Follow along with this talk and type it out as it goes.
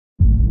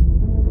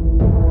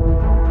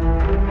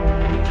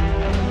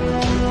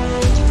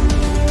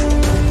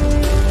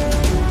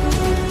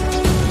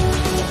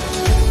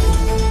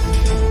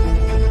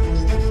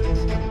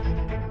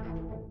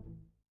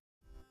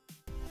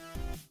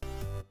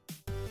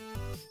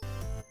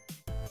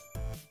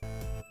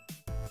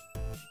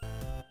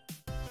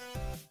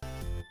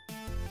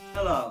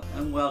Hello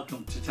and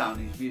welcome to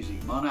Tony's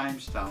Music. My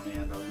name's Tony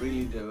and I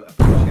really do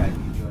appreciate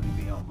you joining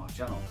me on my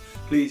channel.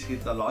 Please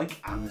hit the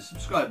like and the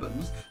subscribe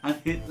buttons and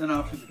hit the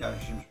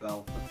notifications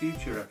bell for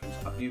future reference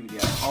of new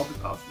videos I'll be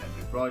posting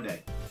every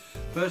Friday.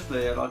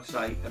 Firstly, I'd like to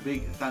say a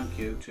big thank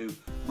you to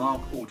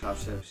Mark Auto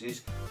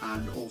Services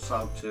and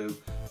also to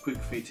Quick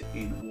Fit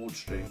in Ward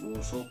Street,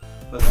 Walsall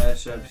for their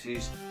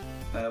services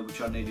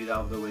which I needed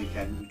over the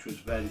weekend, which was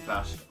very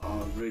fast.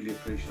 I really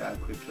appreciate how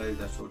quickly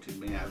they sorted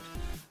me out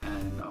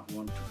and I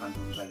want to thank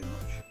them very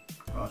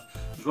much. Right.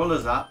 As well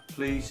as that,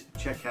 please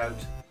check out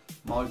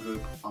my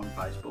group on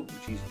Facebook,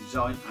 which is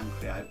Design and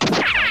Create.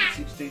 Over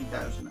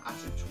 16,000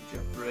 assets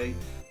which are free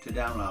to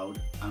download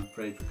and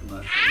free for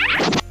commercial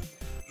use.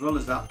 As well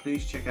as that,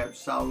 please check out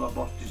Solo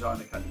Boss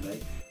Design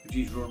Academy, which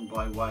is run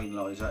by Wayne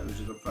Liza, who's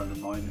a good friend of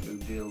mine who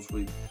deals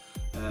with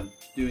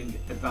doing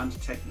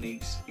advanced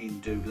techniques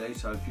in Doodly.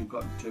 So if you've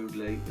got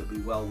Doodly, it'll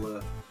be well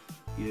worth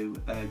you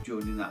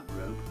joining that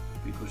group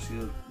because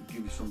he'll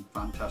give you some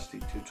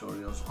fantastic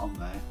tutorials on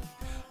there.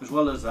 As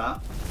well as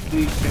that,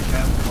 please check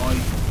out my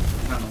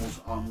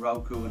channels on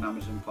Roku and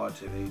Amazon Fire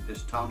TV.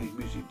 There's Tony's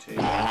Music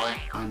TV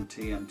and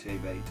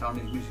TMTV.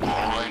 Tony's Music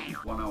TV is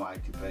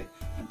 1080p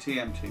and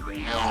TMTV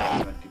is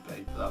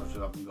 720p for those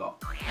who haven't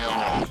got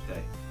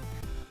HD.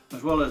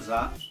 As well as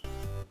that,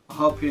 I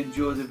hope you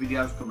enjoy the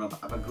videos coming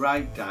up. Have a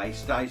great day,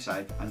 stay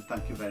safe and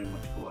thank you very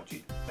much for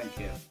watching. Thank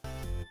you.